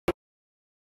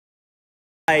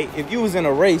Like, if you was in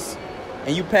a race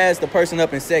and you passed the person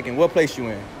up in second, what place you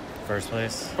in? First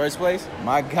place. First place?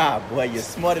 My God, boy, you're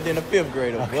smarter than a fifth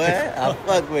grader, boy. I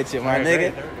fuck with you, my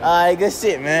nigga. Great. All right, good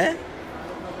shit, man.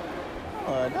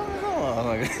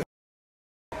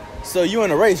 So you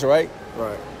in a race, right?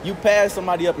 Right. You pass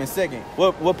somebody up in second.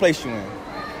 What place you in?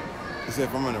 You said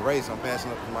if I'm in a race, I'm passing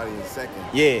up somebody in second.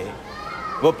 Yeah.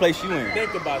 What place you in?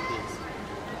 Think about this.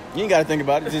 You ain't got to think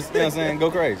about it. Just, you know what I'm saying? Go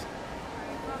crazy.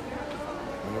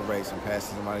 In a race, I'm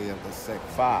passing somebody up in second.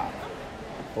 5,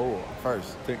 4,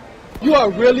 First. 3. You are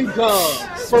really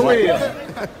dumb. For real.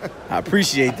 I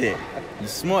appreciate that. You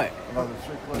smart.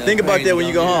 Think about that when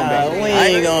you go home, baby. We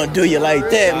ain't gonna do you like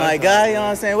that, my guy. You know what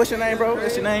I'm saying? What's your name, bro?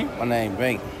 What's your name? My name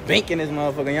Bink. Bink in this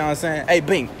motherfucker. You know what I'm saying? Hey,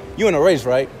 Bink, you in a race,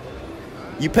 right?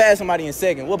 You pass somebody in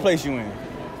second. What place you in?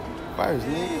 First,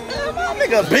 nigga. Man, my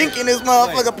nigga Bink in this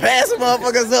motherfucker passing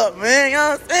motherfuckers up, man. You know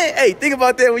what I'm saying? Hey, think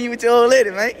about that when you with your old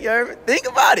lady, man. You heard me? Think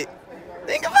about it.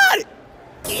 Think about it.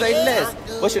 Say less.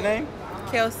 What's your name?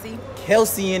 Kelsey.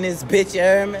 Kelsey in this bitch, you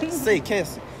heard me? Say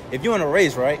Kelsey. If you in a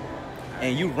race, right?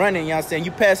 And you running, you know what I'm saying?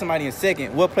 You pass somebody in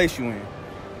second. What place you in?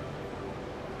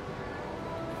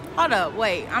 Hold up,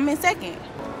 wait. I'm in second.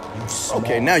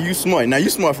 Okay, now you smart. Now you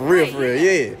smart for real,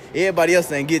 yeah. Everybody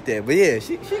else ain't get that. But yeah,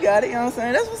 she got it, you know what I'm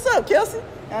saying? That's what's up, Kelsey. You know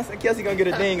what I'm saying? Kelsey gonna get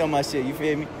a ding on my shit, you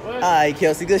feel me? All right,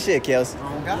 Kelsey, good shit, Kelsey.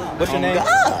 Oh, God. What's your name?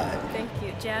 God. Thank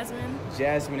you. Jasmine.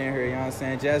 Jasmine in here, you know what I'm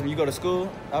saying? Jasmine, you go to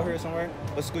school out here somewhere?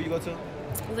 What school you go to?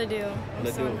 Ledoux. I'm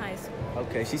still in Ledoux. high school.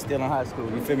 Okay, she's still in high school,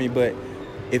 you feel me? But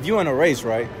if you in a race,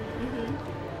 right?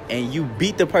 And you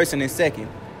beat the person in second,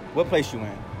 what place you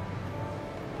in?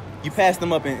 You passed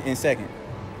them up in second.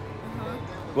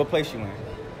 What place you in?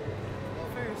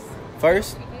 First.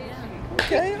 First?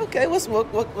 Yeah. Okay. What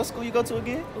school you go to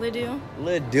again? Ledoux.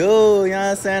 Ledoux, you know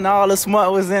what I'm saying? All the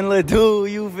smart was in Ledoux,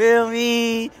 you feel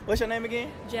me? What's your name again?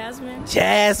 Jasmine.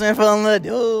 Jasmine from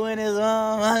Ledoux and his you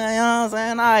know what I'm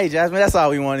saying? All right, Jasmine, that's all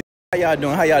we wanted. How y'all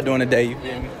doing? How y'all doing today, you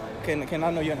feel me? Can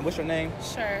I know your name? What's your name?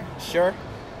 Sure. Sure?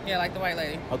 Yeah, like the white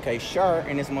lady. Okay, Sure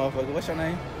in this motherfucker. What's your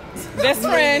name? Best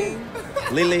friend.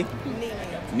 Lily?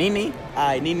 Nene? All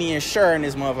right, Nene and Sure in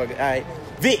this motherfucker. All right,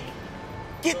 Vic,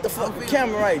 get the fucking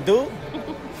camera right, dude. All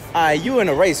right, you in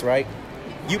a race, right?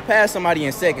 You pass somebody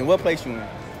in second. What place you in?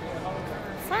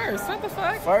 First. What the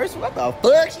fuck? First? What the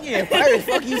fuck? She in first.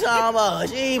 Fuck you talking about?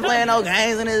 She ain't playing no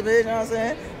games in this bitch, you know what I'm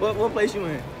saying? What place you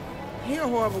in? He a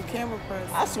horrible camera person.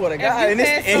 I swear to God, and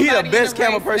he the best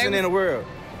camera person in the world.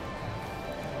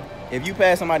 If you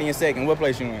pass somebody in second, what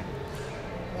place you in?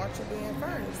 Want you being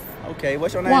first. Okay,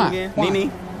 what's your name again? Nene?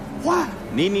 Why?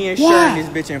 Nene and Sure in this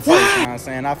bitch in first, you know what I'm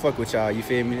saying? I fuck with y'all, you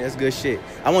feel me? That's good shit.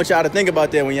 I want y'all to think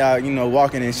about that when y'all, you know,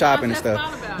 walking and shopping and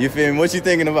stuff. You feel me? What you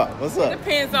thinking about? What's up?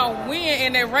 Depends on when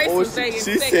in that race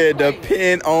She said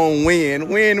depend on when.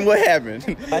 When what happened?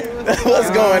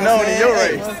 What's going on in your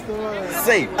race?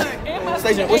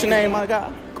 Say, what's your name, my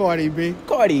guy? Cardi B.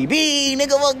 Cardi B,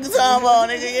 nigga, what you talking about,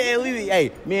 nigga? Yeah, we be,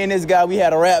 hey, me and this guy, we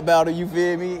had a rap battle, you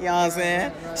feel me? You know what I'm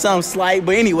saying? Something slight,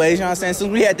 but anyways, you know what I'm saying?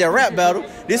 Since we had that rap battle,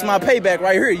 this my payback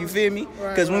right here, you feel me?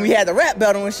 Because when we had the rap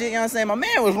battle and shit, you know what I'm saying? My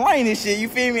man was raining shit, you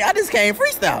feel me? I just came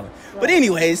freestyling. But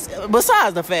anyways,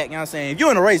 besides the fact, you know what I'm saying? If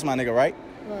you in a race, my nigga, right?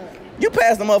 You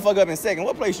pass the motherfucker up in second,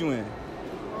 what place you in?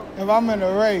 If I'm in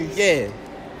a race. Yeah.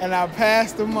 And I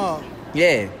passed them up.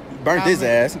 Yeah. Burnt his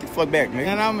ass. Get the fuck back, nigga.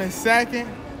 And I'm in second.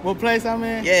 What place I'm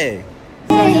in? Yeah.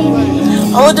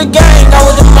 I was the gang, I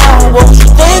was the mom, what you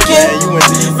thinking? Yeah, you went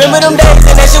to Remember them days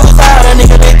and that shit was hard, a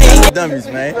nigga been thinking. Dummies,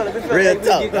 man. Real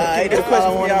talk. Alright, this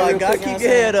question for y'all, guys. Keep your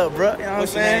head up, bro. You know what I'm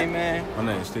saying? Man.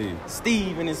 My name's Steve.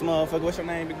 Steve in this motherfucker. What's your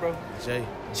name, big bro? Jay.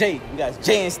 Jay. You guys,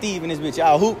 Jay and Steve in this bitch.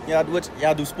 Y'all hoop?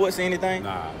 Y'all do sports or anything?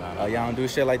 Nah. Oh, y'all don't do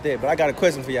shit like that. But I got a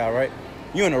question for y'all, right?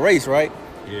 You in a race, right?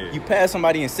 Yeah. You pass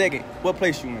somebody in second. What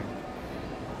place you in?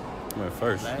 I'm in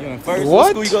first. You in first?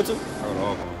 What school you go to? I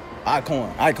go to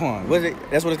Alcorn. Alcorn. What's it?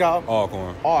 That's what it's called?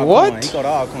 Alcorn. Alcorn. What? You go to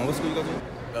Alcorn. What school you go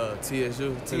to?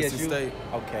 TSU, Tennessee State.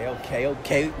 Okay.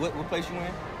 What place you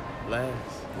in? Last.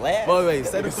 Last? Wait,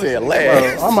 say the said question.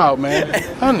 last. Bro, I'm out, man.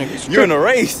 That nigga's You're in a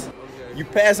race. You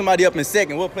pass somebody up in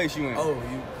second. What place you in? Oh,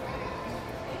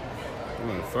 I'm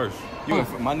in first. You in,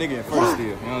 my nigga in first still.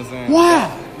 You know what I'm saying?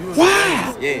 Why? you was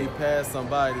Why? Yeah. You passed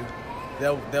somebody.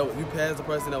 That you passed the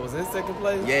person that was in second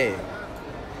place. Yeah.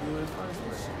 You in first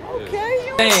place. Okay.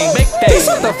 You Dang, big thing.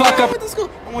 Shut the fuck up.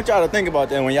 I want y'all to think about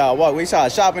that when y'all walk. We y'all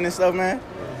shopping and stuff, man.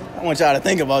 I want y'all to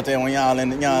think about that when y'all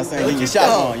in, you know what I'm saying, get your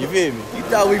shop on. You feel me? You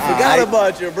thought we forgot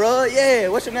about you, bro. Yeah.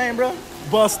 What's your name, bro?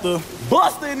 Buster.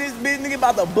 Buster in this bitch, nigga,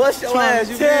 about to bust your ass.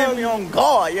 You feel me? On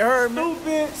guard. You heard me?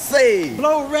 Stupid. Say.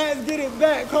 Blow rats, get it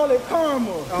back. Call it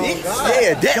karma.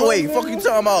 Yeah, that way. Fuck you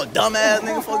talking about, dumbass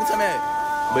nigga. Fuck you talking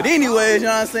about. But anyways, you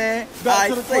know what I'm saying? Back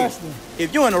to the say, question.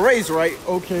 if you're in a race, right?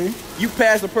 Okay. You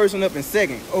pass the person up in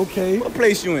second. Okay. What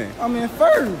place you in? I'm in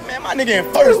first. Man, my nigga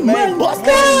in first, man. Bust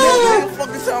that. What the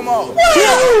fuck you talking about?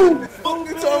 What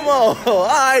you talking about?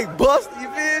 Alright, bust. You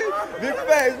feel me? Big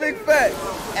facts, big facts.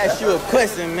 Ask you a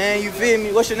question, man. You feel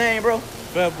me? What's your name, bro?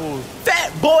 Fat boy.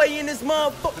 Fat boy in this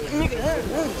motherfucker, nigga.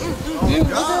 What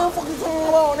the fuck you talking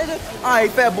about, nigga?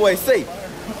 Alright, fat boy, say.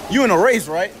 You in a race,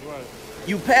 right? Right.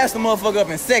 You passed the motherfucker up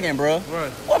in second, bro.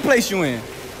 Right. What place you in?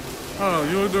 Oh,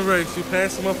 you in the race. You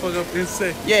passed the motherfucker up in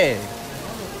second. Yeah.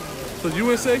 So you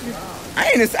in second?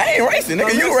 I ain't racing,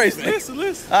 nigga. You racing.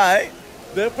 Listen. Alright.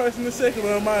 That person in second,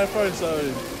 but I'm in first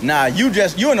already. Nah, you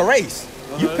in a race.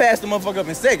 You passed the motherfucker up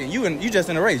in second. You just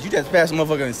in a race. You just passed the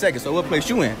motherfucker in second. So what place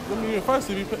you in? Let me in first.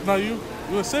 You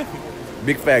in second.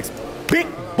 Big facts. Big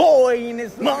boy in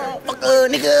this motherfucker,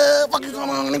 nigga. Fuck is going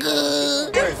on, nigga?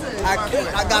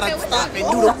 I gotta stop and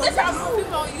do the.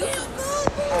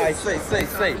 Alright,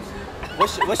 say.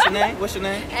 What's your name? What's your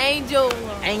name? Angel.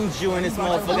 Angel in this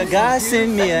motherfucker. God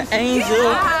send me an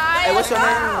angel. Hey, what's your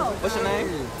name? What's your name?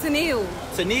 Tanil.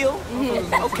 Tanil?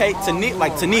 Okay, Tanil,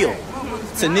 like Tanil.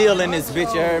 Tanil in this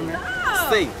bitch, you heard me?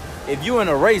 See, if you in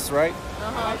a race, right?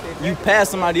 You pass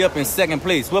somebody up in second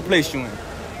place. What place you in?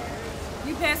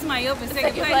 You passed somebody up in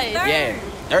second place. Third? Yeah.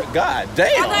 God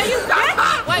damn.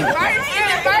 Wait,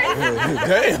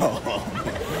 Damn.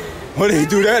 Where did he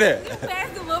do that at? You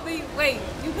passed them up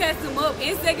you passed them up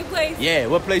in second place? Yeah,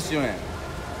 what place you in?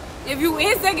 If you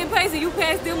in second place and you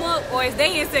pass them up, or is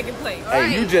they in second place?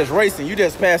 Hey, you just racing. You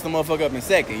just passed the motherfucker up in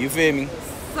second. You feel me?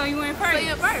 So you in first?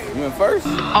 You in first?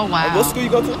 Oh, wow. Hey, what school you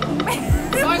go to? Oh,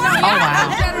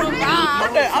 wow.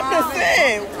 I'm just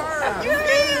saying. You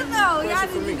did though. Y'all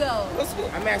need to go. What school?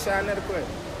 I'm asking y'all another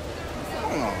question.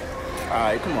 Come on. All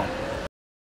right, come on.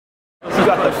 You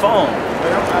got the phone.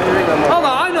 Hold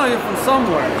on, I know you from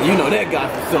somewhere. You know that guy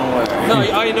from somewhere. No,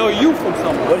 I know you from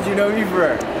somewhere. What did you know me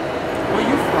from? Where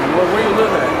you from? Where you live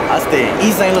at? I stay in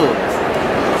East St. Louis.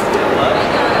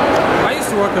 I used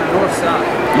to work on the north side.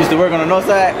 You used to work on the north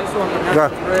side? I used to work on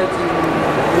National Bridge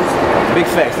and Big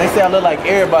facts. They say I look like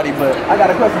everybody, but I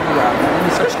got a question for y'all.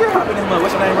 What's your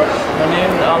name, bro? my name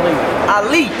is Ali.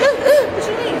 Ali. What's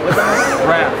your name? What's your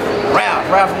name?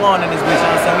 Ralph Lawn in this bitch. You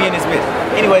know what I'm saying? We in this bitch.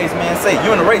 Anyways, man, say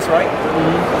you in a race, right?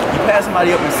 You pass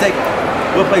somebody up in second.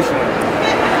 What place you in?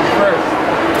 First.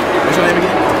 What's your name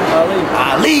again?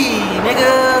 Ali,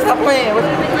 nigga. Stop playing. What's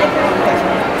your name?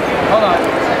 Hold on.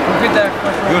 Repeat that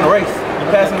question. You in a race.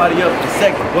 You pass somebody up in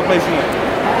second. What place you in?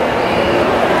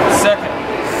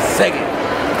 Second.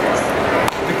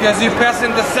 Because you pass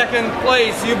in the second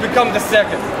place, you become the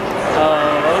second.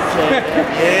 Okay.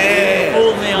 Yeah.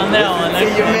 Fooled me on that one.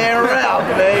 See your man Ralph,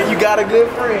 man. You got a good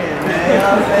friend, man. You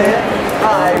know what I'm saying?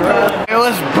 Alright, bro. Hey,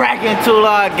 what's brackin'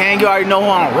 Tula gang? You already know who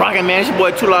I'm rocking, man. It's your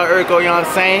boy Tula Urko, you know what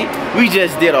I'm saying? We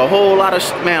just did a whole lot of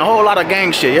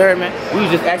gang shit, you heard me? We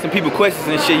was just asking people questions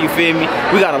and shit, you feel me?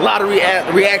 We got a lot of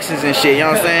reactions and shit, you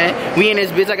know what I'm saying? We in this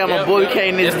bitch, I got my boy K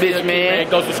in this bitch, man.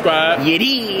 Go subscribe. Yeah,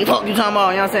 fuck you talking about,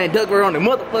 you know what I'm saying? Duckburg on the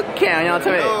motherfucking count, you know what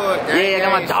I'm saying? Yeah, I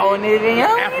got my dog in this, you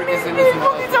know? Africans in this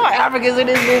bitch, Africans in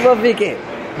this bitch, what Vicky?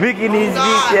 Vicky in this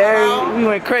bitch, yeah. We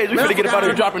went crazy. We finna get up out of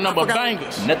here dropping number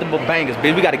bangers. Nothing but bangers,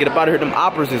 bitch. We gotta get up out of here. Them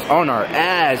operas is on our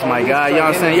ass, my guy. You know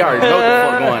what I'm saying? Y'all already know what the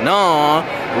fuck going on.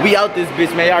 We out this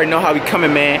bitch, man. Y'all already know how we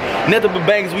coming, man. Nothing but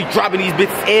bangers. We dropping these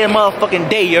bitches every motherfucking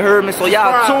day. You heard me? So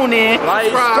y'all tune in.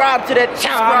 Subscribe to that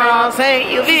channel, you know what I'm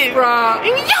saying? You feel me?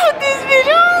 And we out this bitch,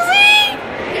 you know what I'm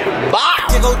saying? Bye.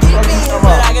 You go deep in,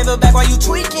 but I give it back while you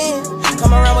tweaking.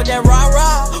 Come around with that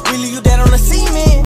rah-rah, we leave you dead on the cement.